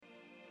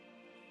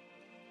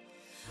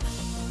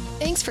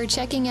Thanks for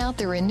checking out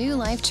the Renew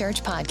Life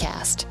Church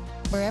podcast.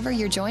 Wherever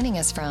you're joining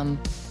us from,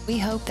 we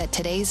hope that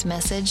today's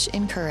message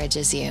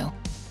encourages you.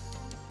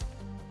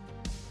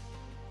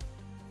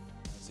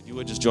 If you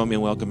would just join me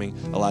in welcoming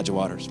Elijah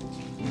Waters.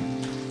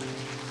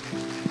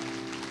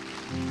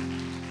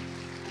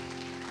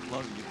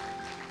 Love you.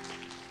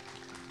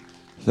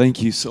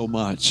 Thank you so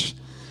much.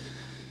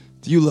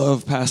 Do you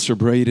love Pastor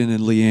Braden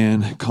and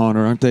Leanne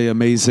Connor? Aren't they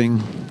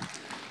amazing?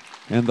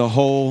 And the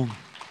whole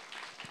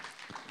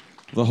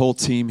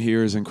team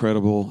here is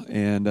incredible.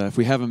 And if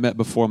we haven't met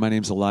before, my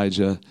name's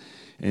Elijah.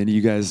 And you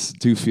guys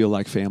do feel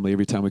like family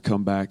every time we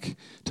come back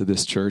to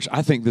this church.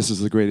 I think this is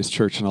the greatest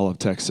church in all of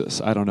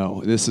Texas. I don't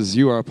know.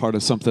 You are a part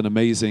of something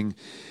amazing,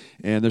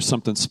 and there's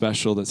something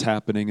special that's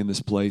happening in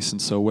this place.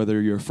 And so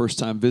whether you're a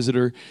first-time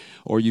visitor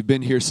or you've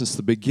been here since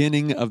the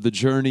beginning of the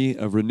journey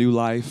of Renew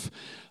Life,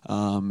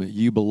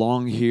 you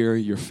belong here,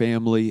 your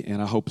family,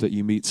 and I hope that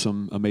you meet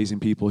some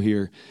amazing people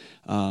here.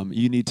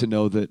 You need to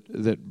know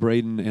that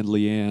Braden and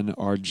Leanne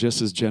are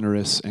just as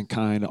generous and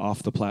kind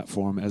off the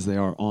platform as they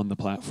are on the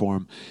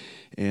platform.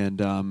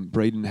 And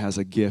Braden has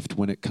a gift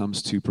when it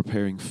comes to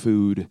preparing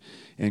food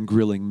and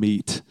grilling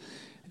meat.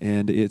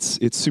 And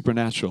it's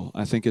supernatural.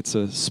 I think it's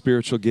a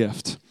spiritual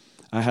gift.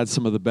 I had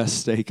some of the best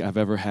steak I've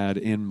ever had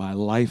in my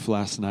life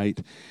last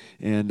night.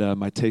 And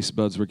my taste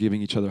buds were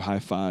giving each other high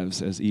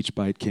fives as each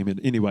bite came in.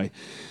 Anyway,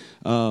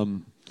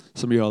 some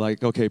of you are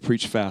like, okay,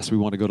 preach fast. We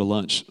want to go to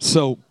lunch.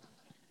 So,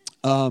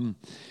 and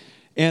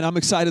I'm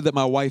excited that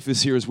my wife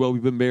is here as well.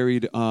 We've been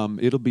married.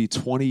 It'll be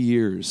 20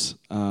 years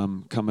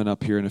coming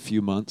up here in a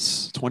few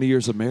months. 20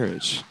 years of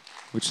marriage,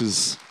 which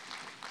is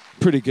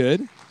pretty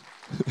good.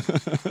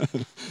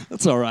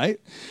 That's all right.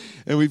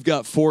 And we've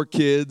got 4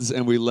 kids,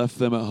 and we left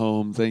them at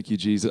home. Thank you,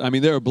 Jesus. I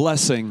mean, they're a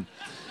blessing.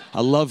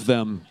 I love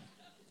them.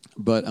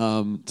 But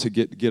to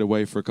get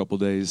away for a couple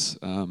days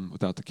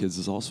without the kids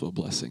is also a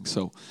blessing.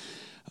 So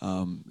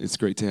it's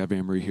great to have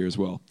Anne-Marie here as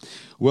well.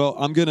 Well,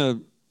 I'm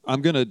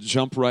gonna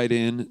jump right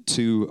in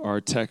to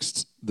our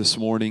text this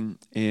morning,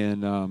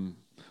 and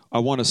I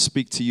want to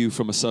speak to you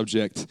from a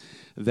subject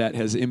that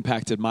has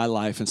impacted my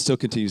life and still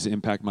continues to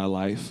impact my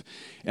life.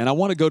 And I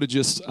want to go to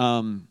just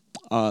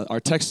our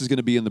text is going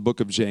to be in the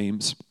book of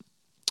James,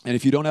 and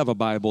if you don't have a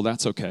Bible,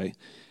 that's okay.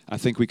 I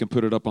think we can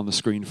put it up on the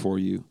screen for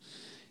you.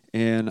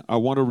 And I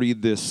want to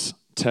read this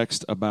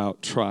text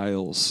about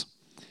trials,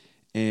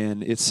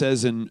 and it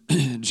says in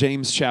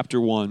James chapter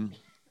 1.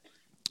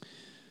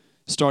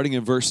 Starting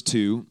in verse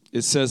 2,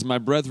 it says, "My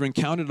brethren,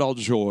 count it all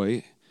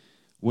joy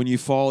when you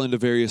fall into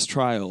various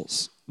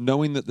trials,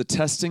 knowing that the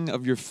testing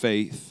of your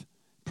faith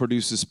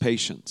produces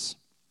patience.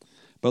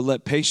 But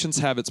let patience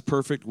have its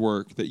perfect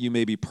work, that you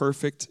may be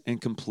perfect and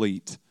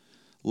complete,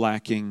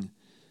 lacking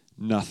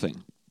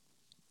nothing."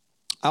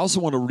 I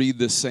also want to read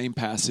this same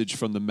passage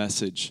from the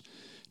Message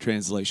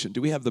translation.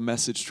 Do we have the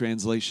Message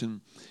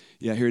translation?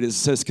 Yeah, here it is. It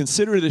says,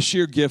 "Consider it a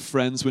sheer gift,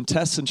 friends, when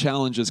tests and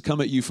challenges come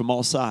at you from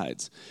all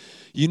sides.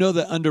 You know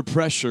that under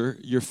pressure,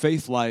 your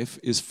faith life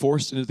is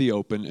forced into the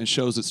open and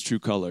shows its true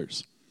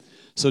colors.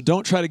 So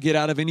don't try to get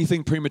out of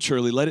anything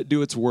prematurely. Let it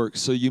do its work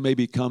so you may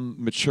become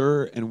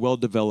mature and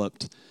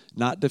well-developed,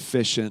 not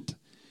deficient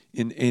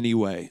in any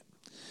way."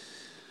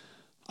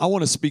 I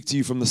want to speak to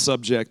you from the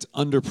subject,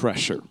 under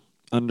pressure.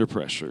 Under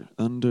pressure.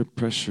 Under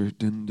pressure.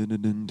 Dun, dun,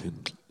 dun, dun, dun,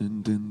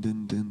 dun, dun,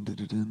 dun, dun,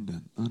 dun, dun,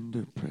 dun.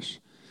 Under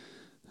pressure.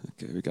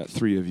 Okay, we got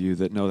 3 of you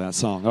that know that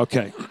song.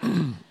 Okay.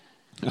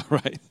 All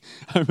right.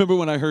 I remember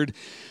when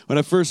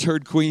I first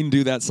heard Queen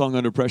do that song,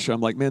 Under Pressure,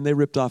 I'm like, man, they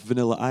ripped off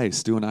Vanilla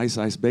Ice doing Ice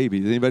Ice Baby.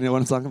 Does anybody know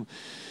what I'm talking about?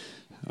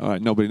 All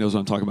right, nobody knows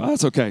what I'm talking about.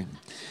 That's okay.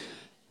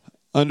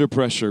 Under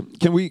pressure.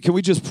 Can we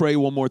just pray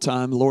one more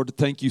time? Lord,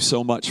 thank you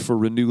so much for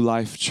Renew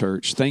Life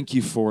Church. Thank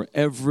you for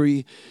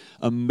every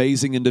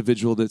amazing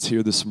individual that's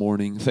here this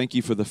morning. Thank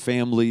you for the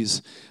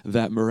families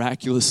that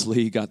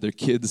miraculously got their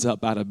kids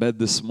up out of bed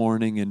this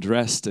morning and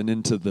dressed and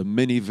into the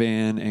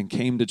minivan and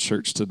came to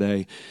church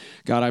today.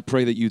 God, I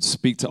pray that you'd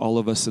speak to all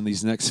of us in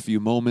these next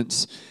few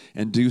moments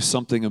and do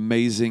something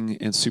amazing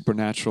and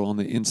supernatural on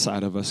the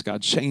inside of us.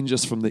 God, change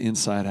us from the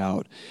inside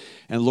out.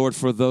 And Lord,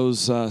 for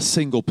those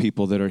single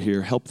people that are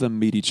here, help them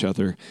meet each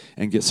other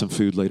and get some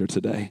food later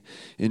today.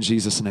 In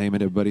Jesus' name,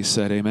 and everybody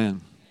said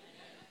amen.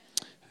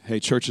 Hey,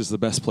 church is the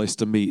best place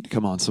to meet.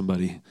 Come on,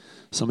 somebody.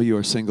 Some of you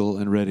are single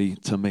and ready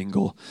to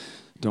mingle.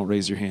 Don't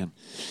raise your hand.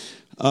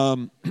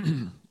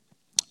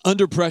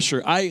 Under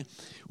pressure.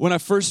 When I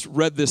first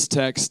read this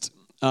text,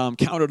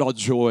 count it all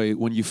joy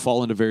when you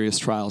fall into various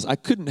trials. I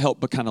couldn't help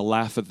but kind of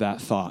laugh at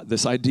that thought,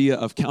 this idea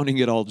of counting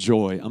it all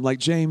joy. I'm like,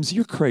 James,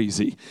 you're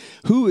crazy.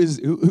 Who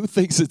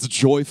thinks it's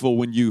joyful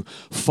when you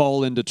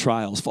fall into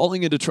trials?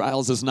 Falling into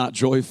trials is not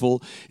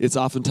joyful. It's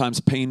oftentimes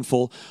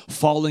painful.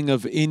 Falling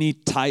of any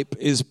type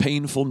is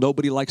painful.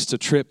 Nobody likes to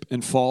trip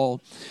and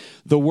fall.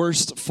 The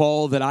worst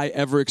fall that I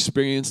ever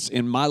experienced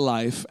in my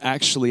life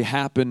actually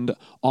happened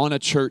on a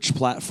church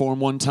platform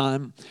one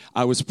time.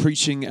 I was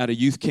preaching at a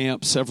youth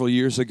camp several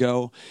years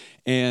ago,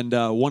 And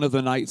one of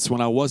the nights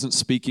when I wasn't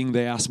speaking,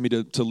 they asked me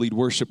to lead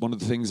worship. One of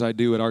the things I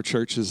do at our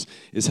church is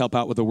help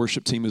out with the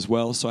worship team as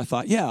well. So I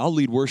thought, yeah, I'll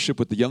lead worship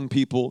with the young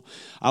people.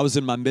 I was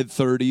in my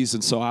mid-30s,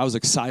 and so I was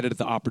excited at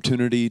the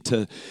opportunity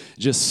to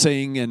just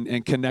sing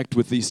and connect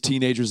with these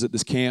teenagers at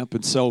this camp.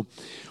 And so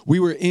we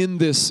were in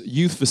this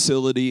youth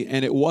facility,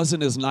 and it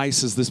wasn't as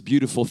nice as this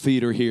beautiful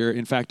theater here.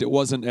 In fact, it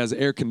wasn't as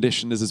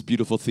air-conditioned as this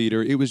beautiful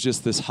theater. It was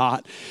just this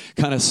hot,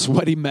 kind of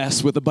sweaty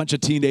mess with a bunch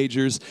of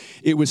teenagers.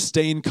 It was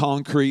stained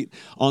concrete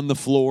on the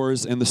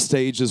floors and the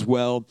stage as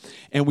well.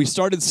 And we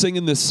started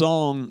singing this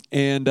song,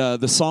 and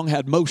the song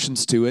had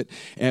motions to it,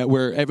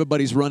 where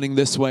everybody's running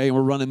this way and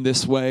we're running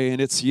this way,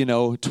 and it's,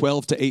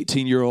 12 to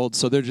 18-year-olds,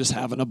 so they're just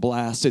having a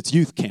blast. It's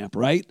youth camp,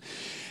 right?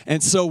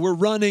 And so we're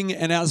running,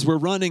 and as we're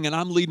running, and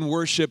I'm leading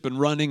worship and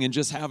running and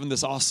just having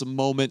this awesome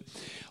moment,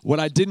 what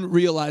I didn't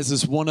realize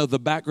is one of the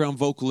background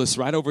vocalists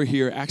right over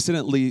here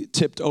accidentally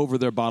tipped over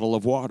their bottle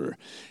of water.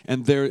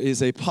 And there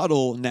is a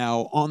puddle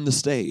now on the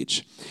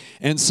stage.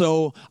 And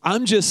so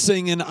I'm just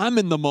singing, I'm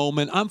in the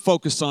moment, I'm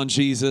focused on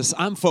Jesus,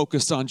 I'm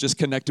focused on just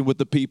connecting with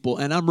the people,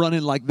 and I'm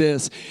running like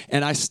this,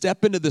 and I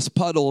step into this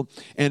puddle,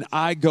 and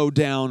I go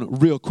down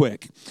real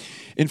quick.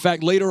 In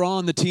fact, later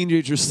on, the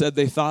teenagers said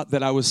they thought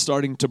that I was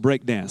starting to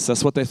break dance.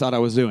 That's what they thought I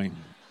was doing,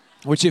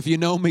 which, if you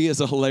know me,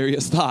 is a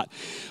hilarious thought.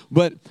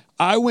 But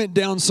I went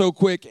down so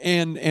quick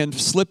and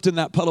slipped in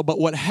that puddle. But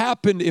what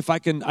happened, if I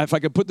can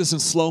put this in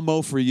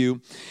slow-mo for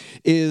you,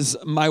 is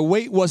my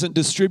weight wasn't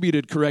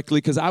distributed correctly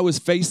because I was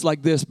faced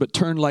like this but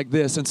turned like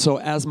this. And so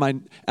as my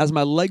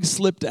leg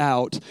slipped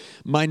out,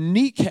 my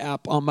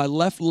kneecap on my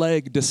left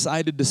leg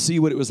decided to see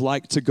what it was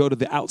like to go to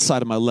the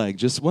outside of my leg.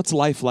 Just what's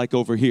life like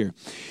over here?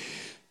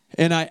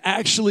 And I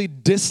actually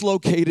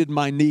dislocated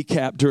my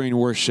kneecap during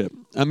worship.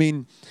 I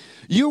mean,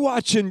 you're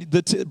watching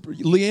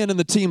Leanne and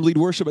the team lead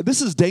worship, but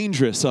this is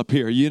dangerous up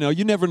here. You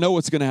never know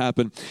what's going to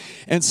happen.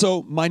 And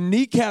so my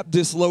kneecap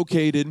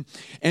dislocated,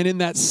 and in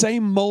that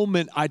same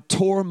moment, I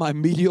tore my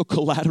medial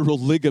collateral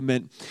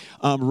ligament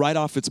right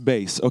off its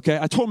base, okay?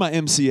 I tore my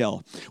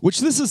MCL,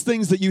 which this is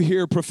things that you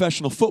hear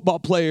professional football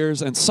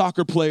players and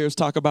soccer players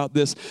talk about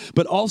this,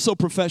 but also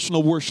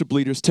professional worship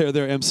leaders tear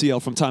their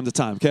MCL from time to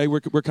time, okay?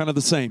 We're kind of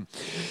the same.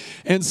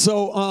 And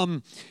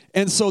so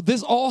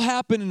this all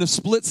happened in a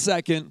split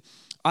second.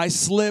 I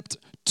slipped,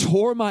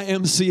 tore my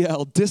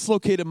MCL,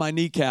 dislocated my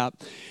kneecap,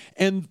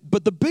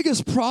 but the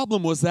biggest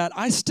problem was that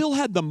I still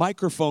had the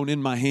microphone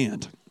in my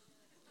hand.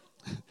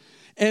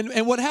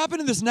 And what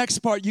happened in this next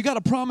part, you got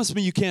to promise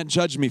me you can't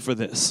judge me for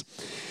this.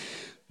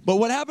 But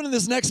what happened in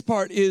this next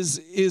part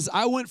is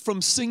I went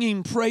from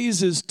singing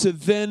praises to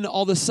then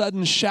all of a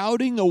sudden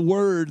shouting a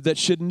word that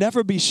should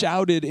never be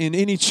shouted in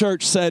any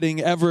church setting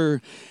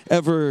ever.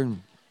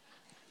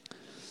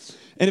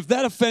 And if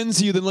that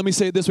offends you, then let me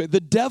say it this way. The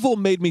devil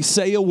made me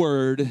say a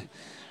word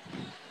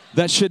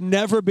that should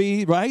never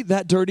be, right?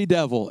 That dirty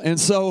devil. And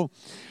so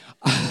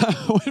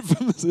I went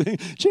from saying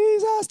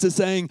Jesus to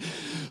saying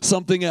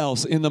something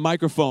else in the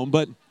microphone.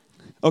 But,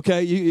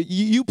 okay,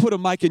 you put a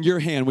mic in your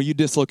hand when you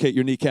dislocate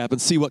your kneecap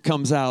and see what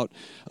comes out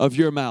of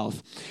your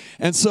mouth.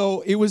 And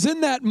so it was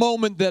in that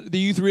moment that the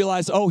youth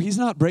realized, oh, he's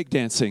not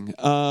breakdancing.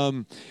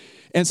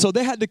 And so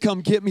they had to come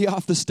get me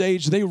off the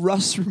stage. They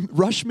rushed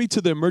me to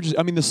the emergency.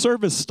 I mean, the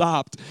service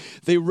stopped.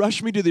 They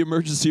rushed me to the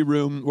emergency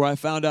room where I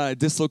found out I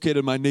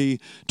dislocated my knee,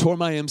 tore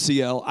my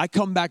MCL. I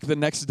come back the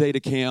next day to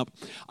camp.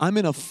 I'm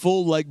in a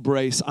full leg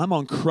brace. I'm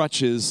on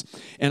crutches,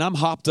 and I'm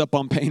hopped up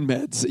on pain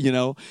meds,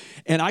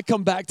 And I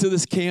come back to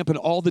this camp, and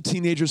all the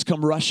teenagers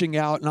come rushing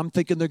out, and I'm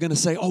thinking they're going to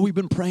say, oh, we've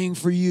been praying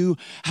for you.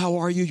 How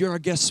are you? You're our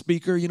guest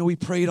speaker. We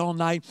prayed all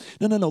night.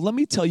 No. Let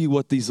me tell you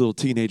what these little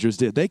teenagers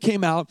did. They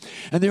came out,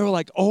 and they were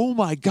like, oh,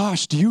 my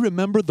gosh, do you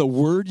remember the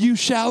word you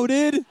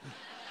shouted?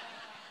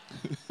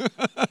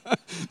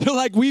 They're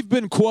like, we've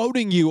been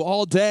quoting you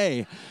all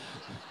day.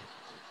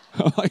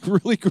 I'm like,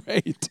 really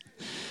great.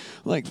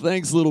 Like,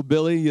 thanks, little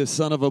Billy, you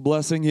son of a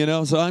blessing,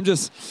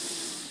 So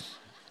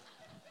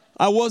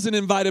I wasn't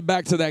invited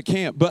back to that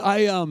camp, but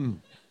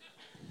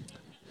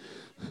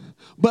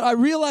I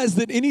realized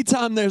that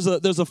anytime there's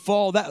a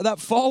fall, that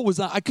fall was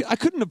not, I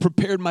couldn't have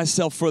prepared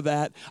myself for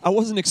that. I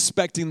wasn't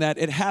expecting that.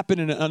 It happened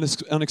in an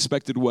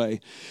unexpected way.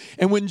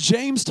 And when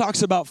James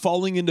talks about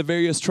falling into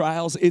various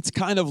trials, it's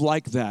kind of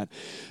like that.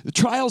 The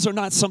trials are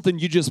not something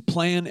you just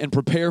plan and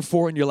prepare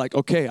for, and you're like,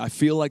 okay, I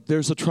feel like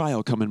there's a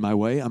trial coming my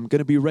way. I'm going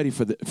to be ready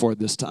for it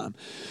this time.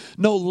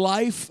 No,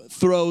 life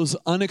throws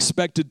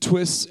unexpected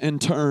twists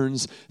and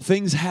turns.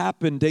 Things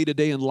happen day to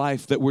day in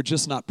life that we're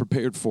just not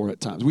prepared for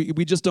at times.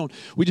 We just don't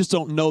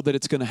know that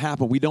it's going to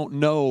happen. We don't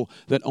know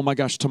that, oh my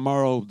gosh,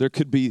 tomorrow there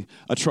could be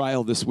a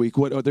trial this week,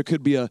 or there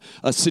could be a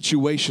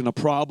situation, a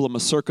problem, a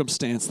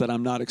circumstance that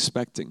I'm not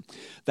expecting.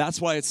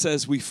 That's why it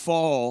says we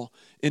fall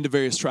into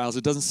various trials.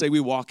 It doesn't say we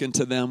walk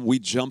into them, we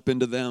jump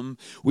into them,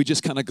 we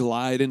just kind of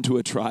glide into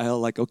a trial,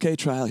 like, okay,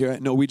 trial here.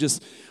 No, we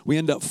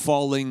end up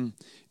falling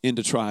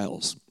into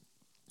trials.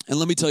 And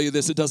let me tell you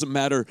this, it doesn't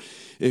matter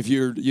if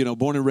you're,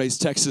 born and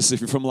raised Texas, if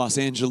you're from Los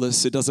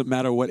Angeles, it doesn't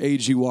matter what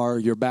age you are,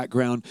 your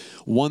background.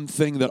 One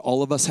thing that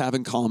all of us have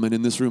in common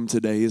in this room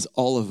today is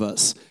all of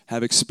us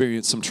have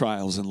experienced some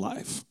trials in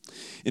life.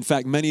 In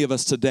fact, many of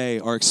us today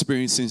are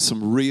experiencing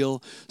some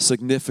real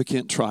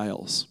significant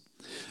trials.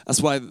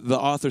 That's why the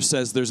author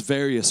says there's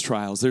various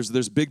trials.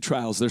 There's big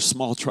trials, there's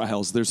small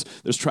trials, there's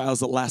trials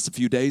that last a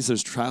few days,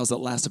 there's trials that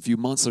last a few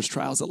months, there's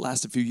trials that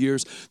last a few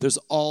years. There's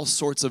all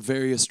sorts of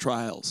various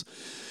trials.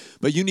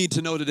 But you need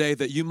to know today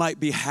that you might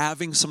be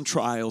having some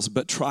trials,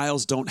 but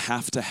trials don't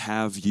have to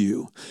have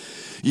you.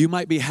 You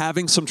might be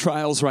having some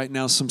trials right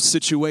now, some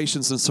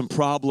situations and some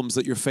problems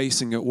that you're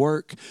facing at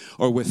work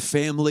or with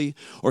family,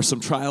 or some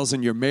trials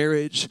in your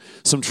marriage,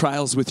 some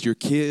trials with your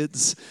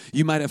kids.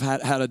 You might have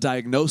had a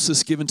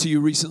diagnosis given to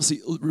you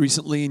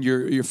recently, and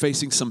you're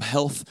facing some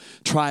health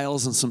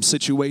trials and some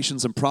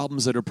situations and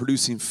problems that are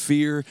producing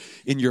fear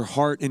in your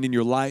heart and in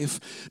your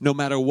life. No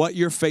matter what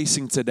you're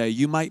facing today,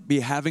 you might be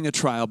having a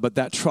trial, but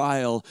that trial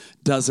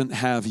doesn't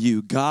have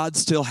you. God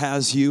still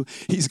has you.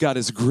 He's got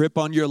his grip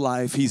on your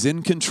life. He's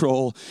in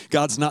control.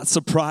 God's not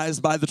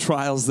surprised by the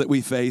trials that we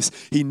face.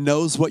 He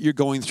knows what you're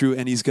going through,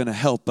 and he's going to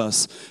help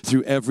us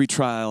through every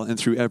trial and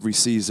through every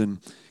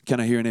season. Can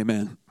I hear an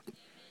amen?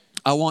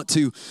 I want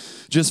to,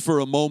 just for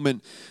a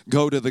moment,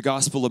 go to the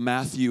Gospel of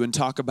Matthew and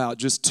talk about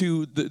just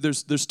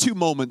there's two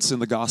moments in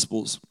the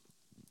Gospels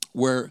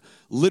where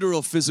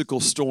literal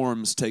physical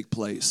storms take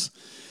place.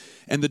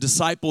 And the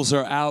disciples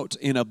are out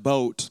in a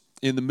boat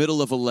in the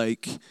middle of a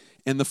lake.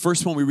 And the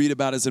first one we read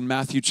about is in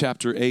Matthew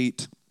chapter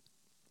 8.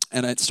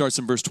 And it starts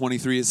in verse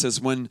 23. It says,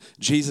 when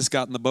Jesus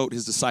got in the boat,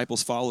 his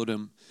disciples followed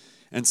him.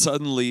 And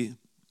suddenly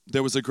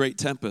there was a great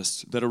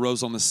tempest that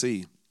arose on the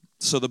sea.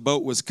 So the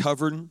boat was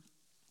covered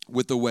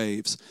with the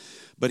waves,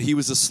 but he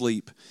was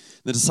asleep.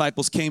 The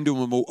disciples came to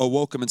him,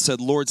 awoke him, and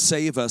said, Lord,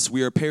 save us,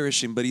 we are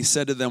perishing. But he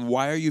said to them,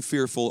 why are you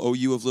fearful, O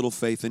you of little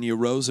faith? And he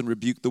arose and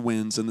rebuked the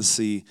winds and the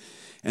sea,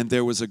 and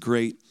there was a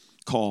great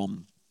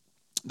calm.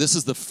 This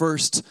is the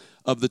first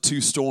of the two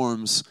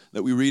storms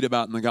that we read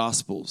about in the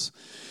Gospels.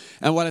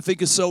 And what I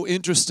think is so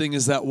interesting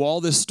is that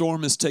while this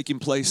storm is taking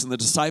place and the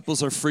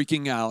disciples are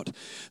freaking out,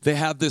 they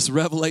have this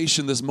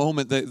revelation, this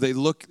moment that they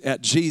look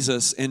at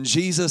Jesus, and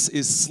Jesus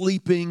is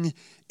sleeping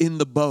in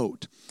the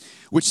boat,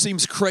 which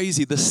seems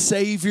crazy. The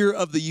Savior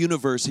of the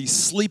universe, he's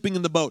sleeping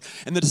in the boat.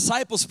 And the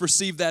disciples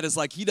perceive that as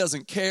like he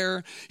doesn't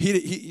care.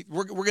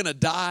 We're going to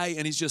die,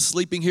 and he's just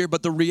sleeping here.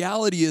 But the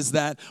reality is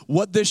that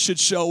what this should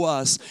show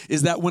us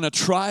is that when a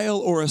trial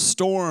or a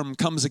storm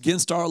comes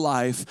against our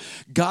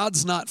life,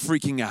 God's not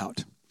freaking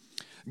out.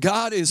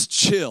 God is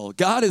chill.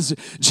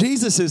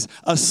 Jesus is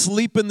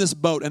asleep in this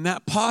boat, and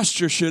that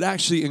posture should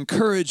actually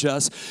encourage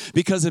us,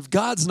 because if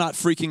God's not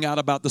freaking out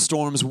about the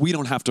storms, we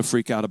don't have to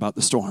freak out about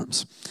the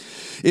storms.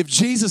 If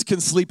Jesus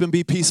can sleep and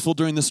be peaceful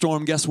during the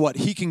storm, guess what?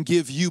 He can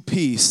give you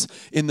peace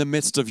in the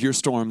midst of your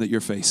storm that you're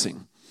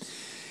facing.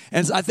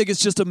 And I think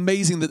it's just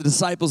amazing that the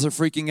disciples are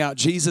freaking out.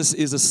 Jesus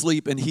is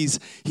asleep, and he's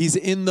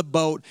in the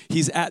boat.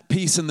 He's at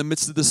peace in the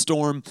midst of the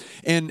storm.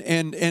 And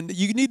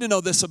you need to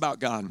know this about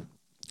God,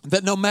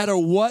 that no matter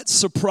what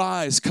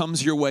surprise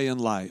comes your way in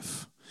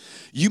life,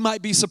 you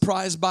might be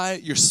surprised by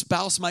it, your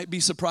spouse might be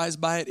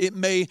surprised by it, it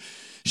may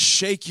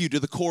shake you to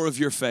the core of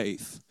your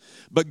faith.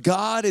 But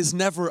God is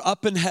never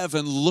up in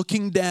heaven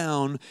looking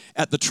down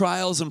at the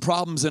trials and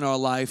problems in our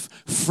life,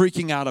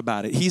 freaking out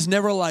about it. He's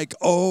never like,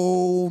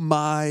 oh,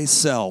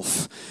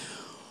 myself.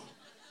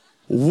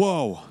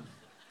 Whoa.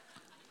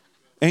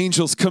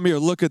 Angels, come here.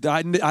 Look at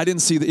that. I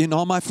didn't see in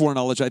all my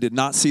foreknowledge, I did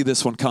not see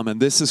this one coming.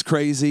 This is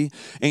crazy.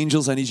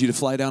 Angels, I need you to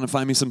fly down and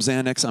find me some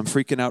Xanax. I'm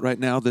freaking out right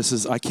now.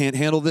 I can't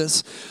handle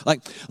this.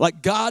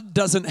 Like God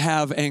doesn't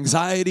have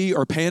anxiety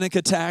or panic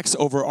attacks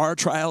over our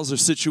trials or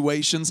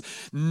situations.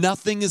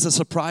 Nothing is a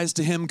surprise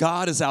to him.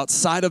 God is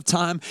outside of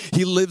time.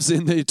 He lives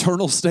in the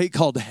eternal state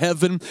called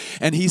heaven,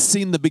 and he's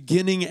seen the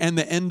beginning and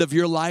the end of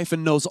your life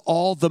and knows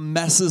all the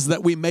messes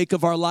that we make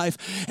of our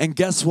life. And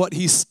guess what?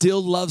 He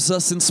still loves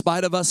us in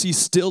spite of us. He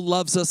still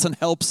loves us and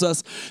helps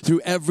us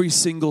through every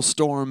single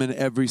storm and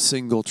every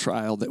single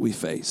trial that we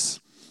face.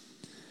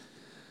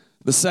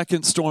 The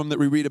second storm that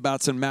we read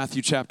about is in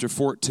Matthew chapter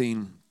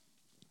 14.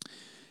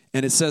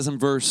 And it says in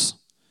verse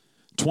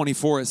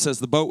 24, it says,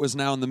 the boat was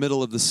now in the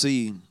middle of the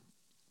sea,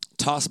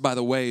 tossed by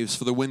the waves,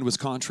 for the wind was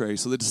contrary.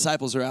 So the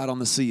disciples are out on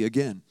the sea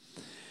again.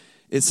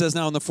 It says,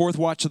 now in the fourth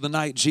watch of the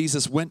night,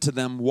 Jesus went to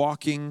them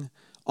walking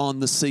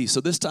on the sea.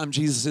 So this time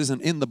Jesus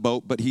isn't in the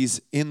boat, but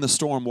he's in the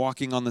storm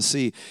walking on the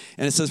sea.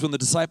 And it says, when the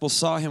disciples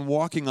saw him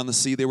walking on the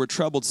sea, they were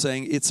troubled,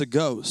 saying, it's a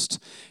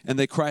ghost. And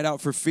they cried out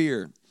for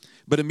fear.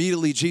 But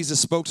immediately Jesus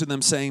spoke to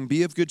them, saying,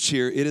 be of good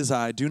cheer, it is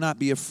I, do not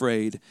be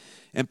afraid.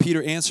 And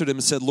Peter answered him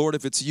and said, Lord,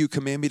 if it's you,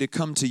 command me to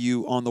come to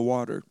you on the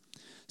water.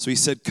 So he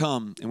said,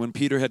 come. And when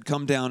Peter had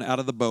come down out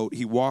of the boat,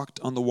 he walked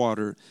on the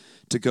water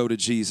to go to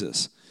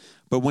Jesus.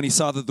 But when he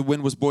saw that the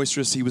wind was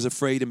boisterous, he was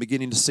afraid, and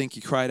beginning to sink, he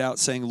cried out,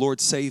 saying,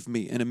 Lord, save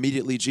me. And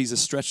immediately Jesus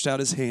stretched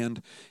out his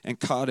hand and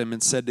caught him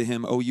and said to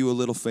him, O you of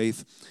little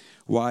faith,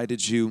 why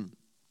did you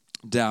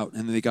doubt?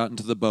 And then they got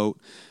into the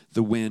boat.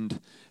 The wind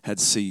had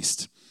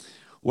ceased.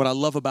 What I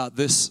love about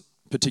this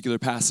particular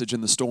passage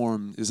in the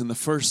storm is in the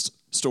first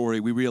story,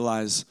 we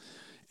realize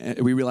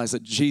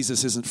that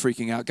Jesus isn't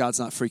freaking out. God's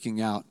not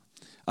freaking out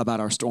about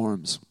our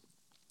storms.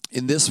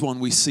 In this one,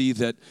 we see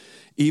that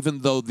even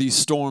though these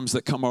storms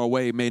that come our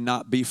way may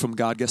not be from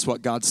God, guess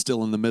what? God's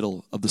still in the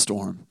middle of the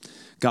storm.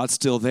 God's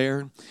still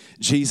there.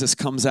 Jesus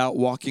comes out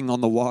walking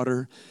on the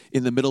water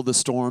in the middle of the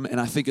storm. And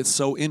I think it's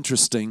so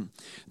interesting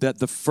that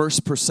the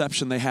first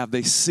perception they have,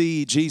 they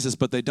see Jesus,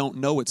 but they don't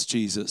know it's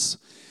Jesus.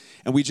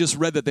 And we just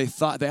read that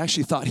they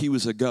actually thought he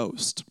was a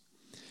ghost.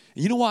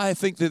 You know why I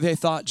think that they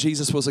thought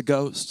Jesus was a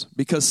ghost?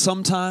 Because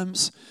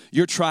sometimes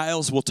your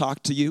trials will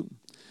talk to you.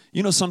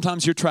 You know,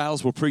 sometimes your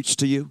trials will preach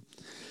to you.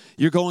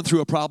 You're going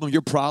through a problem.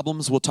 Your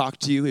problems will talk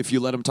to you if you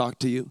let them talk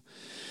to you.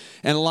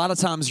 And a lot of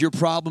times your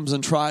problems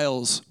and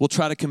trials will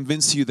try to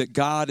convince you that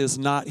God is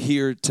not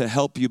here to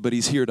help you, but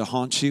he's here to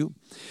haunt you.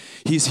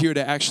 He's here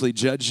to actually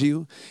judge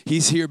you.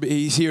 He's here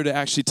to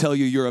actually tell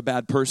you you're a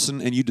bad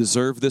person and you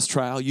deserve this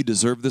trial. You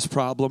deserve this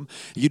problem.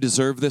 You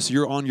deserve this.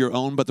 You're on your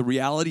own. But the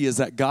reality is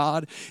that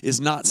God is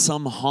not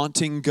some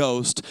haunting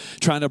ghost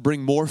trying to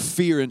bring more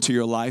fear into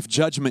your life,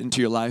 judgment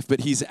into your life,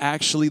 but he's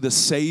actually the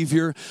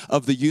Savior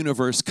of the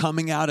universe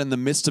coming out in the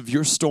midst of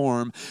your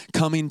storm,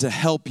 coming to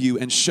help you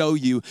and show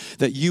you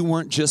that you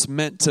weren't just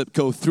meant to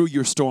go through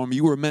your storm.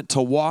 You were meant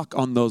to walk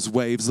on those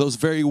waves, those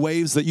very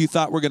waves that you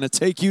thought were going to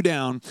take you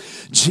down.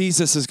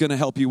 Jesus is going to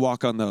help you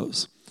walk on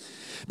those.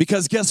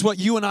 Because guess what?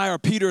 You and I are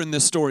Peter in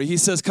this story. He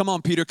says, come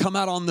on, Peter, come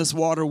out on this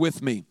water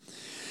with me.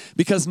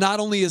 Because not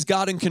only is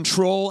God in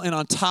control and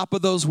on top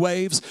of those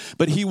waves,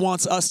 but he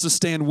wants us to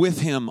stand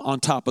with him on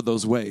top of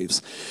those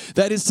waves.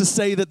 That is to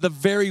say that the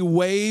very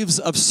waves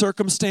of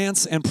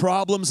circumstance and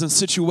problems and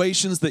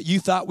situations that you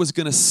thought was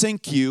going to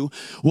sink you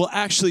will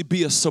actually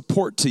be a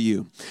support to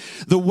you.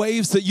 The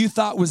waves that you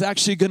thought was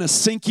actually going to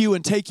sink you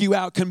and take you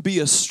out can be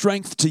a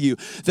strength to you.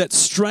 That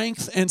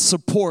strength and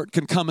support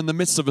can come in the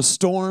midst of a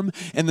storm,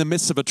 in the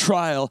midst of a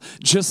trial,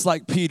 just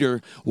like Peter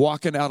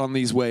walking out on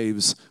these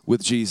waves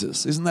with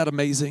Jesus. Isn't that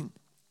amazing?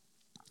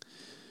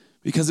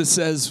 Because it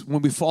says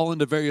when we fall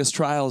into various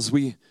trials,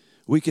 we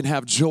can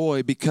have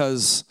joy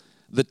because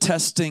the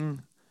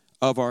testing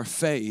of our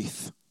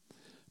faith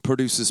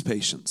produces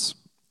patience.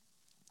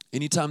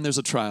 Anytime there's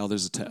a trial,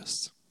 there's a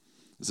test.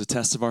 It's a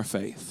test of our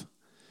faith.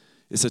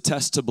 It's a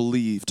test to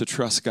believe, to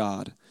trust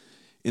God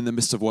in the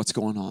midst of what's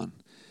going on.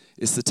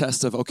 It's the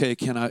test of, okay,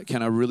 can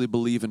I really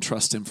believe and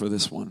trust him for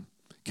this one?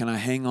 Can I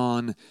hang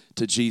on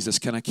to Jesus?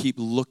 Can I keep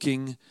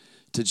looking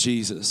to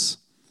Jesus?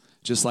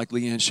 Just like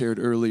Leanne shared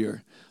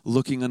earlier,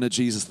 looking unto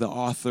Jesus, the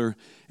author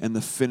and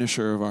the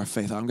finisher of our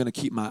faith. I'm going to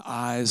keep my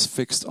eyes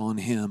fixed on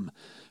him,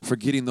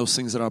 forgetting those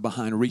things that are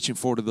behind, reaching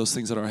forward to those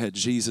things that are ahead.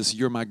 Jesus,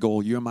 you're my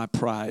goal. You're my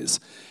prize.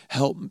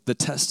 Help. The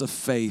test of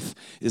faith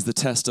is the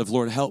test of,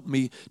 Lord, help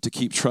me to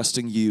keep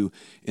trusting you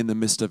in the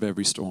midst of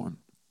every storm.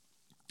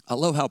 I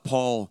love how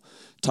Paul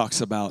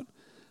talks about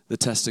the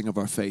testing of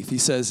our faith. He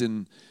says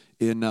in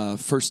 1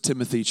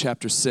 Timothy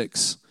chapter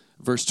 6,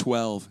 verse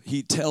 12,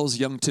 he tells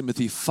young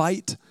Timothy,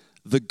 fight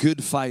the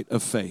good fight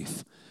of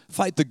faith.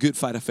 Fight the good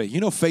fight of faith. You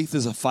know, faith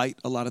is a fight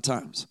a lot of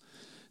times.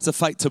 It's a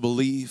fight to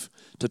believe,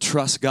 to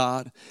trust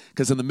God,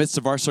 because in the midst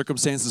of our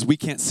circumstances, we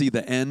can't see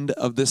the end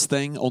of this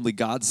thing. Only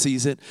God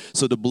sees it.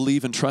 So to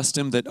believe and trust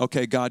him that,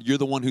 okay, God, you're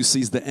the one who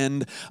sees the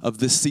end of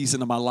this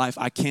season of my life.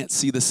 I can't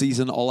see the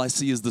season. All I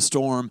see is the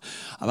storm.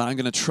 But I'm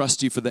going to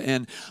trust you for the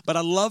end. But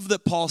I love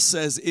that Paul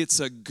says it's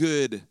a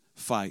good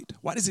fight.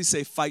 Why does he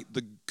say fight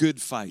the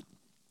good fight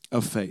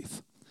of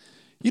faith?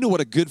 You know what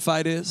a good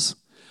fight is?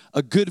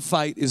 A good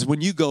fight is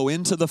when you go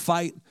into the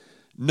fight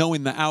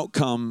knowing the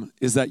outcome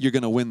is that you're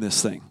going to win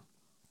this thing.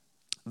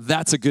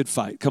 That's a good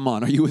fight. Come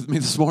on, are you with me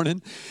this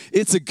morning?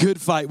 It's a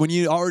good fight when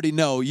you already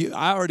know.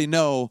 I already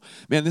know,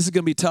 man, this is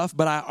going to be tough,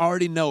 but I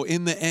already know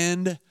in the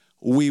end,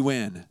 we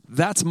win.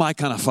 That's my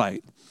kind of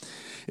fight.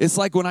 It's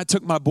like when I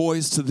took my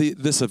boys to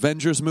this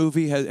Avengers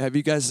movie. Have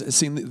you guys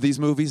seen these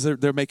movies?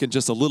 They're making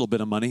just a little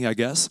bit of money, I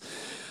guess.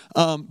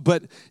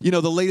 But you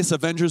know, the latest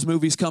Avengers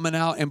movie's coming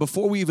out, and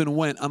before we even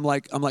went, I'm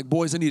like,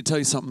 boys, I need to tell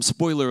you something.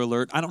 Spoiler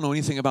alert. I don't know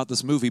anything about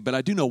this movie, but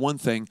I do know one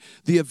thing.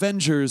 The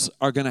Avengers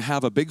are going to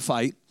have a big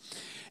fight,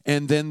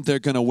 and then they're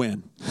going to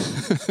win.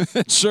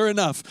 Sure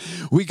enough,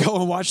 we go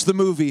and watch the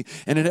movie,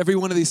 and in every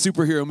one of these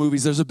superhero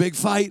movies, there's a big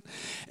fight,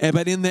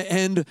 but in the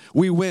end,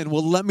 we win.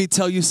 Well, let me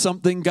tell you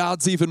something.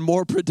 God's even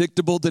more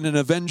predictable than an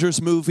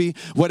Avengers movie.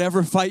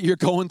 Whatever fight you're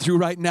going through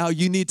right now,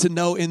 you need to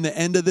know in the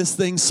end of this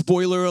thing,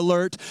 spoiler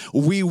alert,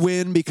 we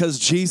win because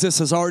Jesus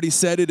has already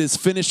said it is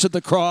finished at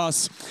the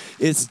cross.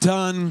 It's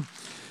done.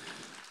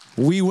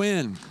 We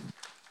win.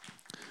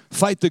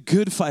 Fight the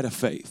good fight of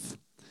faith.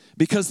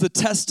 Because the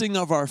testing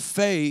of our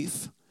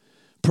faith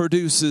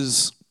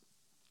produces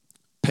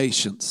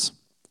patience,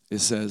 it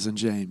says in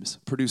James,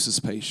 produces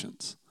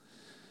patience.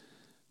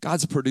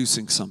 God's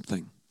producing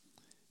something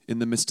in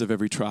the midst of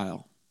every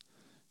trial.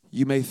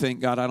 You may think,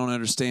 God, I don't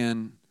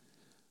understand.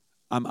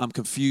 I'm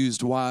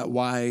confused. Why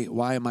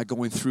am I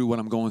going through what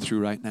I'm going through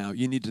right now?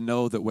 You need to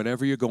know that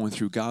whatever you're going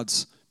through,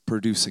 God's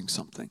producing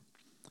something.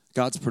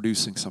 God's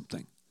producing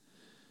something.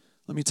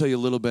 Let me tell you a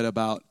little bit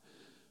about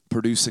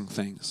producing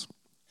things.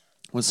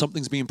 When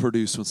something's being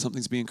produced, when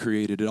something's being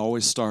created, it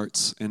always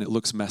starts and it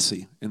looks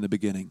messy in the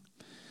beginning.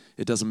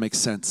 It doesn't make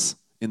sense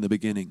in the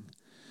beginning.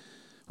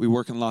 We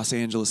work in Los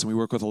Angeles and we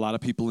work with a lot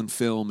of people in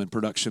film and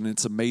production. And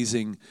it's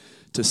amazing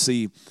to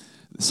see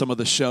some of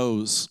the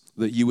shows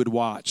that you would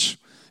watch,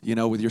 you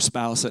know, with your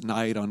spouse at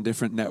night on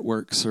different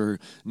networks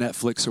or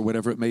Netflix or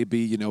whatever it may be,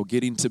 you know,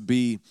 getting to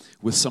be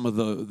with some of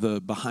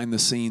the behind the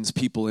scenes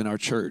people in our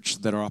church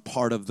that are a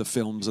part of the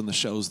films and the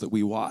shows that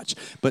we watch.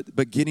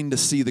 But getting to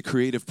see the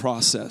creative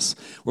process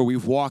where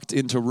we've walked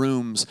into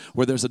rooms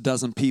where there's a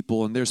dozen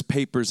people and there's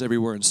papers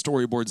everywhere and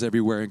storyboards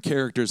everywhere and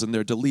characters and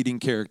they're deleting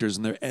characters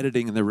and they're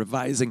editing and they're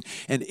revising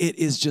and it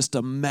is just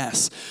a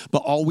mess.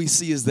 But all we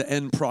see is the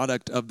end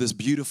product of this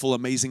beautiful,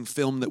 amazing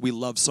film that we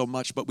love so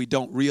much, but we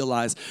don't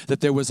realize that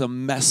there was a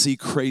messy,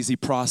 crazy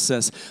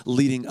process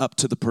leading up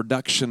to the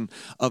production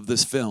of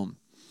this film.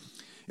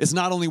 It's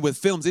not only with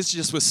films, it's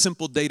just with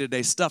simple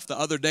day-to-day stuff. The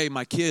other day,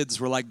 my kids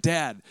were like,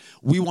 Dad,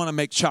 we want to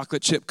make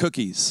chocolate chip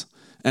cookies.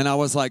 And I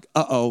was like,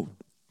 uh-oh.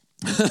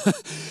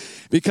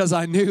 Because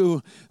I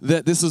knew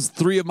that this is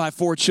 3 of my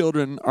 4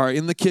 children are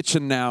in the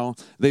kitchen now.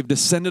 They've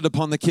descended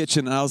upon the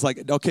kitchen. And I was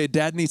like, okay,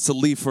 Dad needs to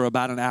leave for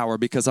about an hour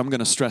because I'm going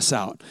to stress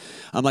out.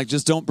 I'm like,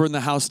 just don't burn the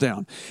house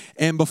down.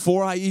 And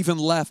before I even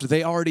left,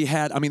 they already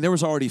had, there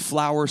was already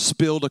flour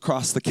spilled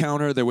across the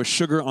counter. There was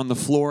sugar on the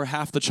floor.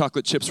 Half the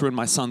chocolate chips were in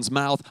my son's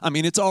mouth.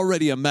 It's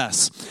already a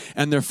mess.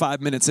 And they're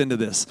 5 minutes into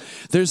this.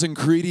 There's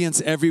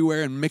ingredients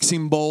everywhere and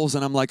mixing bowls.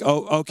 And I'm like,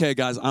 oh, okay,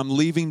 guys, I'm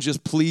leaving.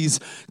 Just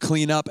please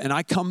clean up. And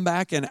I come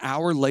back an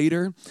hour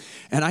later,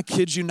 and I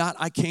kid you not,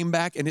 I came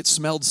back and it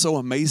smelled so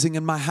amazing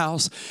in my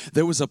house.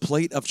 There was a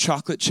plate of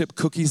chocolate chip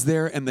cookies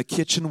there, and the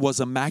kitchen was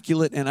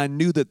immaculate, and I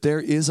knew that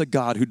there is a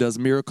God who does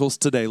miracles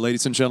today,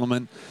 ladies and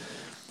gentlemen.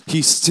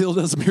 He still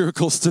does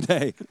miracles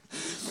today.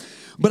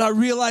 But I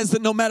realized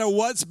that no matter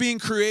what's being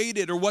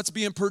created or what's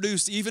being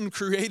produced, even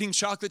creating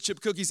chocolate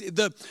chip cookies,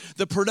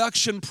 the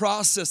production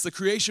process, the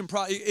creation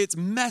process, it's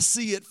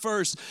messy at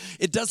first.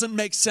 It doesn't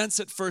make sense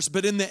at first,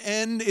 but in the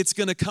end, it's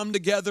going to come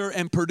together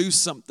and produce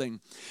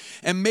something.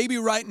 And maybe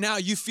right now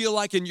you feel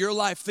like in your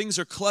life things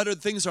are cluttered,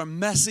 things are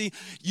messy.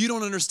 You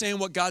don't understand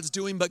what God's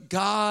doing, but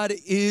God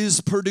is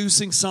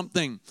producing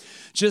something.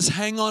 Just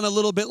hang on a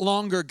little bit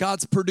longer.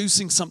 God's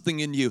producing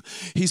something in you.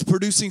 He's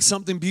producing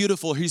something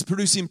beautiful. He's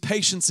producing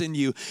patience in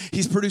you.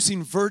 He's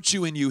producing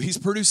virtue in you. He's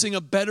producing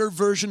a better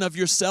version of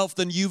yourself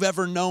than you've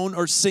ever known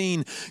or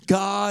seen.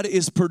 God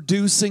is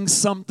producing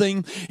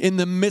something in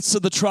the midst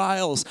of the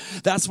trials.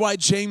 That's why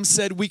James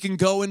said we can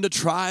go into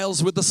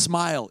trials with a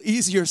smile.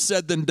 Easier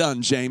said than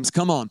done, James.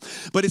 Come on.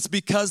 But it's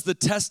because the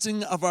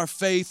testing of our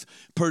faith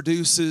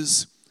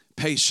produces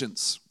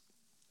patience.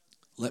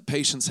 Let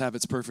patience have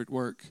its perfect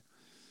work.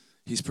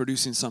 He's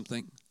producing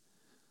something.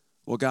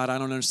 Well, God, I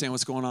don't understand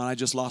what's going on. I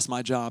just lost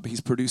my job.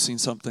 He's producing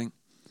something.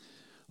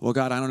 Well,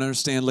 God, I don't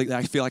understand.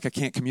 I feel like I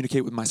can't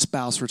communicate with my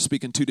spouse. We're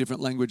speaking 2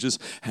 different languages.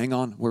 Hang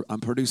on, I'm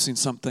producing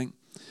something.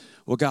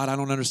 Well, God, I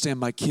don't understand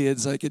my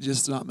kids.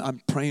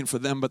 I'm praying for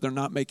them, but they're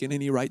not making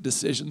any right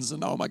decisions.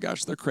 And oh my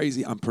gosh, they're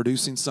crazy. I'm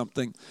producing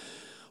something.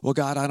 Well,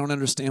 God, I don't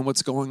understand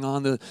what's going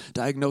on, the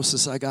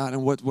diagnosis I got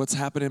and what's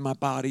happening in my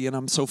body, and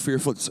I'm so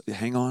fearful.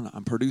 Hang on,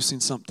 I'm producing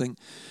something.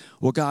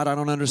 Well, God, I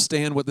don't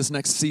understand what this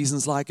next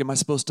season's like. Am I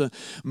supposed to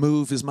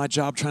move? Is my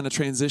job trying to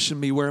transition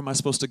me? Where am I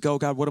supposed to go?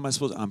 God, what am I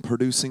supposed to? I'm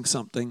producing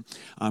something.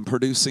 I'm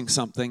producing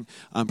something.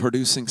 I'm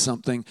producing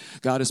something.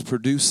 God is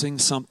producing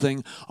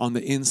something on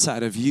the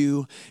inside of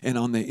you and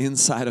on the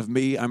inside of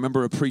me. I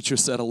remember a preacher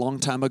said a long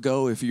time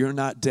ago, if you're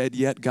not dead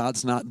yet,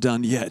 God's not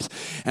done yet.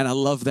 And I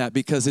love that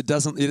because it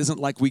isn't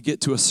like we get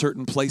to a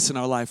certain place in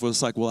our life where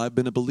it's like, well, I've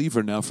been a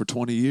believer now for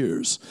 20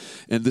 years,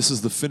 and this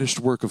is the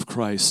finished work of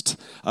Christ.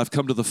 I've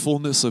come to the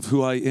fullness of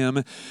who I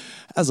am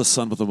as a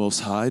son of the Most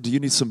High. Do you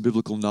need some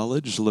biblical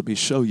knowledge? Let me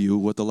show you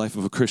what the life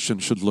of a Christian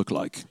should look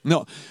like.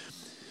 No.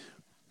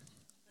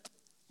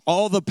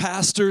 All the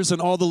pastors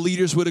and all the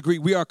leaders would agree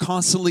we are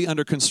constantly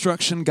under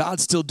construction.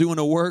 God's still doing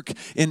a work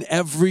in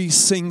every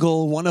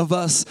single one of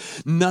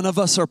us. None of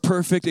us are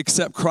perfect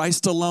except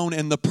Christ alone,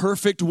 and the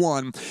perfect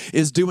one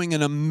is doing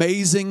an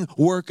amazing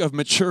work of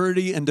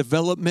maturity and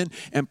development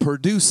and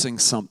producing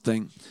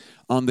something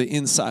on the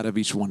inside of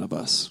each one of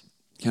us.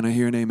 Can I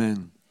hear an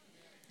amen?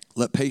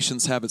 Let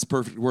patience have its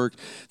perfect work,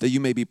 that you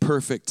may be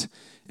perfect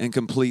and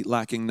complete,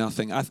 lacking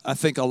nothing. I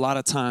think a lot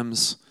of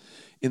times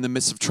in the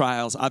midst of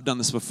trials, I've done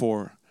this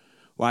before,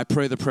 where I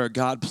pray the prayer,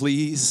 God,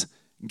 please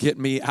get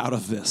me out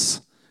of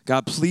this.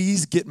 God,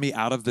 please get me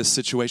out of this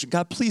situation.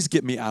 God, please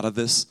get me out of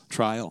this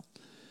trial.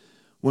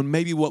 When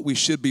maybe what we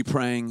should be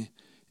praying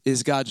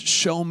is, God,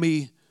 show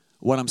me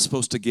what I'm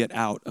supposed to get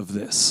out of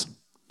this.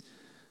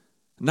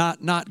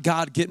 Not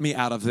God, get me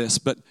out of this,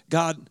 but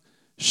God,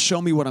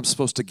 show me what I'm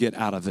supposed to get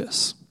out of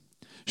this.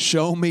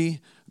 Show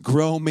me,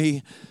 grow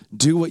me,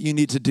 do what you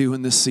need to do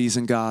in this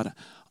season, God.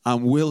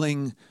 I'm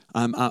willing,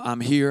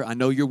 I'm here. I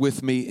know you're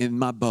with me in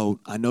my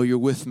boat. I know you're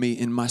with me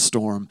in my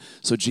storm.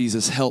 So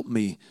Jesus, help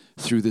me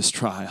through this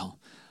trial.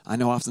 I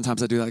know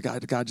oftentimes I do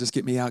that. God, just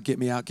get me out, get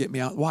me out, get me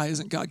out. Why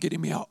isn't God getting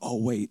me out? Oh,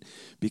 wait,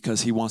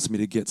 because he wants me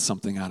to get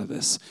something out of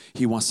this.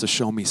 He wants to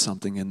show me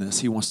something in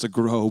this. He wants to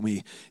grow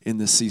me in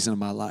this season of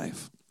my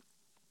life.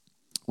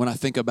 When I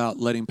think about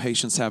letting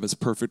patience have its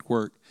perfect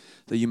work,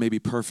 that you may be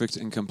perfect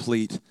and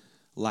complete,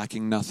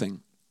 lacking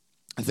nothing.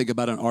 I think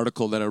about an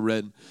article that I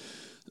read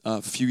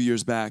a few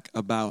years back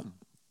about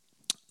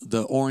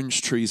the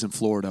orange trees in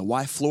Florida,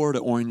 why Florida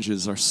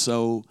oranges are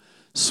so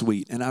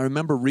sweet. And I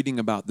remember reading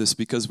about this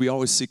because we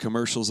always see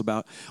commercials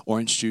about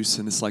orange juice,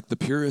 and it's like the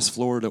purest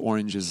Florida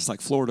oranges. It's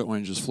like Florida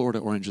oranges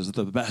are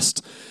the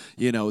best.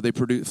 You know,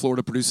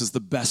 Florida produces the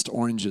best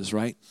oranges,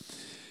 right?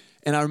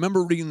 And I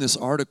remember reading this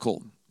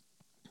article,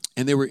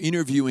 and they were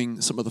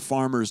interviewing some of the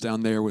farmers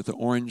down there with the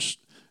orange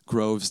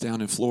groves down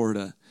in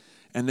Florida.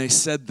 And they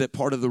said that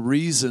part of the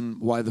reason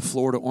why the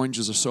Florida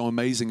oranges are so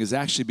amazing is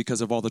actually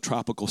because of all the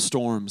tropical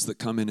storms that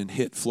come in and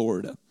hit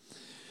Florida.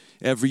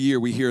 Every year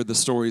we hear the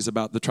stories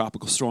about the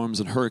tropical storms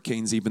and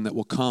hurricanes even that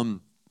will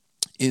come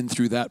in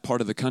through that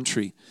part of the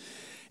country.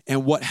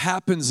 And what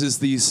happens is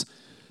these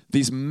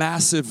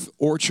massive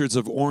orchards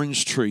of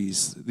orange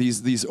trees,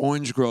 these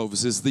orange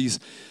groves, is these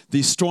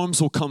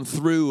storms will come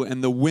through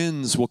and the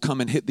winds will come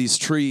and hit these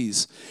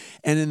trees.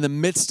 And in the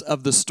midst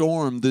of the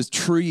storm, the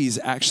trees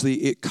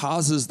actually, it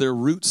causes their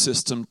root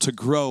system to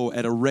grow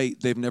at a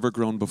rate they've never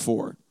grown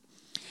before.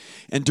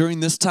 And during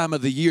this time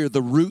of the year,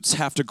 the roots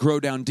have to grow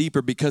down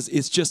deeper because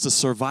it's just a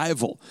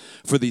survival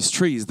for these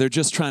trees. They're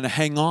just trying to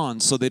hang on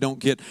so they don't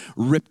get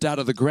ripped out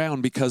of the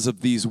ground because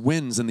of these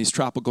winds and these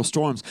tropical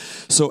storms.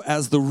 So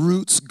as the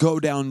roots go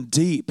down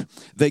deep,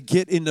 they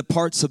get into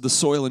parts of the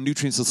soil and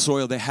nutrients of the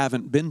soil they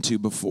haven't been to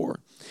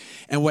before.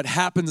 And what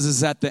happens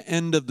is at the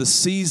end of the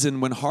season,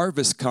 when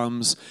harvest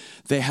comes,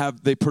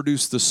 they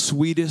produce the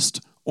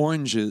sweetest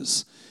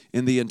oranges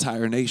in the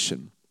entire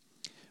nation.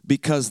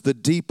 Because the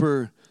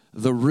deeper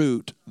the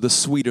root, the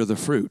sweeter the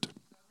fruit.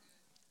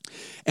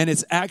 And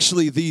it's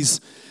actually these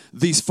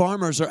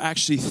farmers are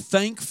actually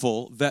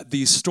thankful that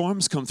these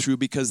storms come through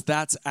because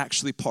that's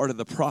actually part of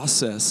the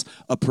process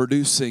of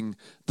producing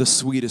the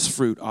sweetest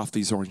fruit off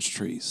these orange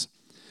trees.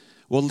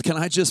 Well, can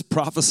I just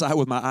prophesy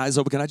with my eyes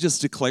open? Can I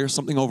just declare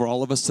something over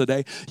all of us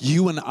today?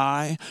 You and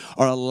I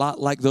are a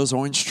lot like those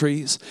orange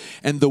trees.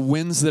 And the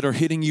winds that are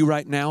hitting you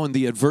right now and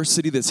the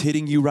adversity that's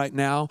hitting you right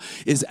now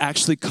is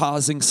actually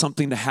causing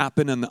something to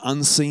happen in the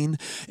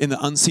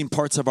unseen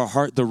parts of our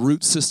heart, the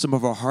root system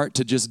of our heart,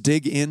 to just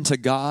dig into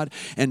God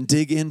and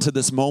dig into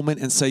this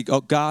moment and say, oh,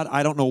 God,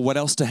 I don't know what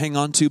else to hang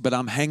on to, but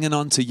I'm hanging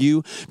on to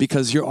you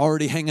because you're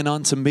already hanging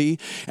on to me.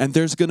 And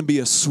there's going to be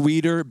a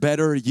sweeter,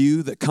 better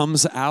you that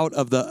comes out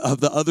of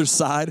the other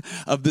side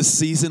of this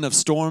season of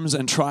storms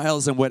and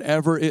trials and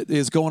whatever it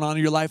is going on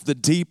in your life. The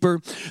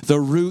deeper the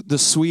root, the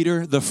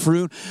sweeter the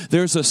fruit.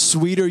 There's a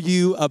sweeter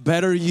you, a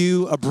better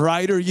you, a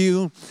brighter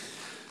you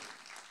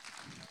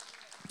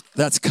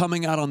that's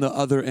coming out on the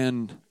other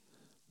end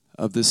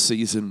of this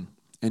season.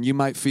 And you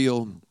might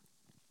feel,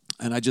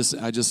 and I just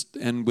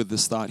end with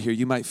this thought here,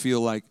 you might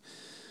feel like,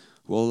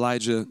 well,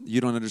 Elijah,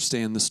 you don't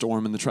understand the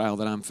storm and the trial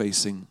that I'm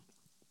facing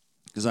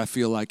because I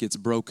feel like it's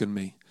broken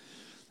me.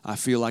 I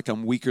feel like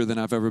I'm weaker than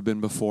I've ever been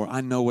before.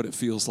 I know what it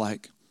feels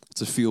like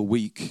to feel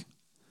weak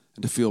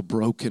and to feel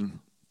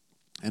broken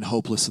and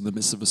hopeless in the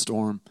midst of a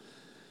storm.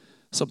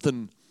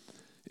 Something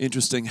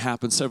interesting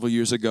happened several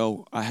years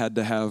ago. I had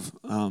to have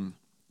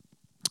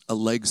a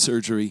leg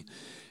surgery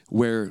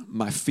where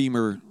my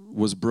femur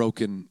was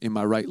broken in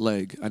my right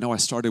leg. I know I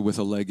started with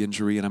a leg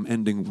injury and I'm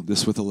ending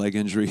this with a leg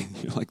injury.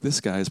 You're like,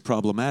 this guy is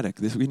problematic.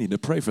 We need to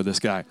pray for this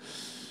guy.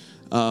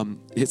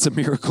 It's a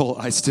miracle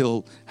I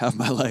still have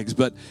my legs,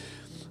 but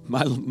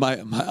my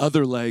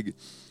other leg,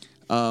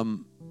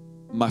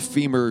 my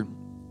femur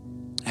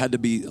had to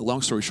be,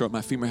 long story short,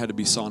 my femur had to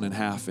be sawn in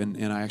half,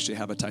 and I actually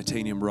have a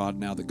titanium rod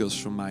now that goes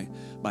from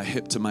my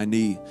hip to my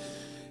knee,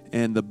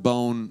 and the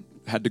bone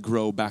had to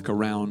grow back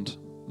around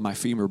my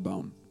femur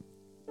bone.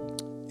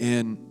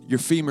 And your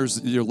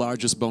femur's your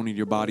largest bone in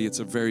your body. It's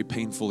a very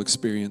painful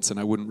experience, and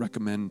I wouldn't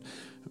recommend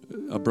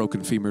a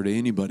broken femur to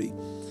anybody.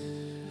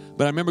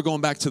 But I remember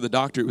going back to the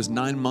doctor. It was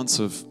 9 months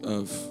of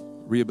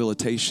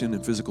rehabilitation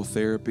and physical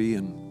therapy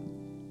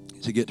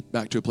and to get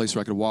back to a place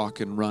where I could walk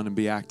and run and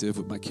be active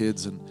with my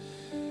kids. And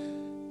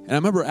I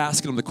remember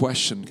asking him the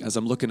question as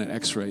I'm looking at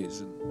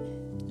x-rays,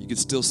 and you could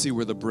still see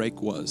where the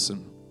break was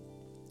and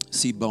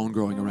see bone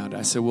growing around it.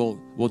 I said, well,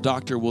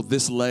 doctor, will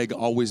this leg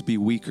always be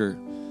weaker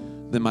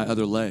than my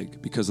other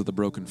leg because of the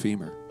broken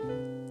femur?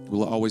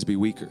 Will it always be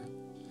weaker?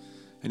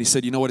 And he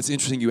said, you know what, it's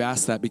interesting you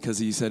asked that, because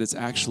he said it's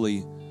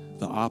actually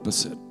the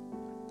opposite.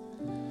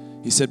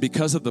 He said,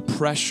 because of the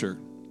pressure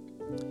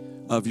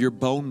of your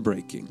bone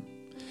breaking,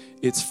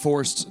 it's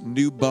forced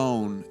new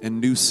bone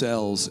and new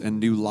cells and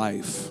new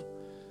life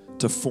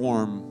to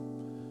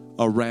form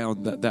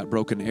around that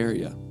broken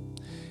area.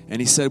 And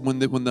he said when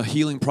the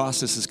healing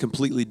process is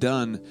completely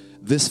done,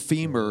 this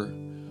femur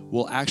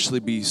will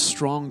actually be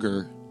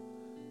stronger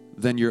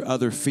than your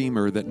other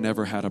femur that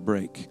never had a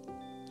break.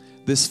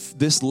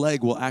 This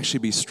leg will actually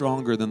be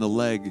stronger than the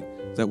leg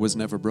that was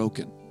never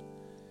broken.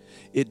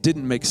 it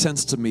didn't make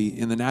sense to me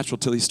in the natural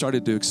till he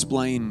started to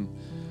explain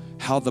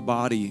how the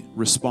body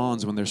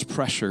responds when there's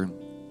pressure,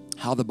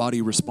 how the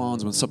body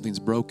responds when something's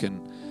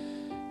broken,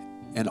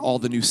 and all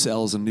the new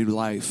cells and new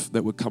life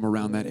that would come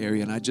around that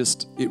area. And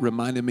it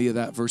reminded me of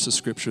that verse of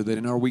scripture that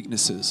in our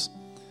weaknesses,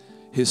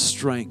 his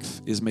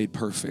strength is made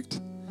perfect.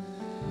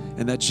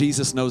 And that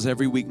Jesus knows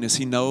every weakness.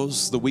 He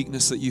knows the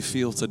weakness that you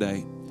feel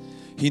today.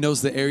 He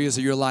knows the areas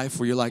of your life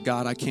where you're like,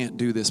 God, I can't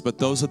do this. But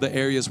those are the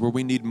areas where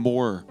we need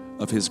more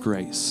of his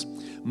grace,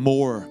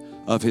 more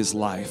of his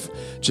life.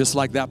 Just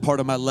like that part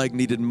of my leg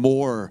needed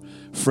more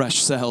fresh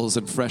cells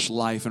and fresh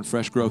life and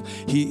fresh growth.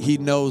 He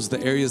knows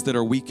the areas that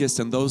are weakest,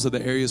 and those are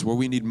the areas where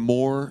we need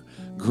more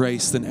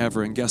grace than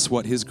ever. And guess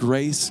what? His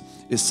grace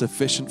is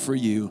sufficient for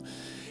you.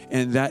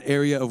 And that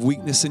area of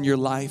weakness in your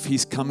life,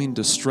 he's coming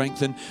to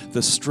strengthen.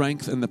 The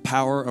strength and the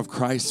power of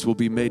Christ will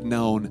be made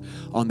known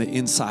on the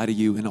inside of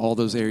you in all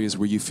those areas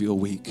where you feel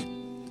weak.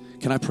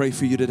 Can I pray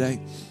for you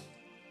today?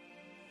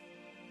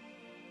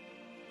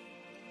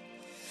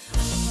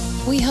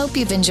 We hope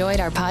you've enjoyed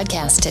our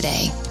podcast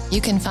today. You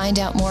can find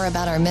out more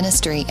about our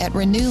ministry at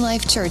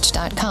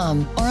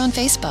renewlifechurch.com or on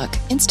Facebook,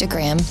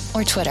 Instagram,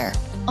 or Twitter.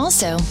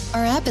 Also,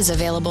 our app is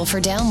available for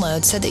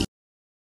download so that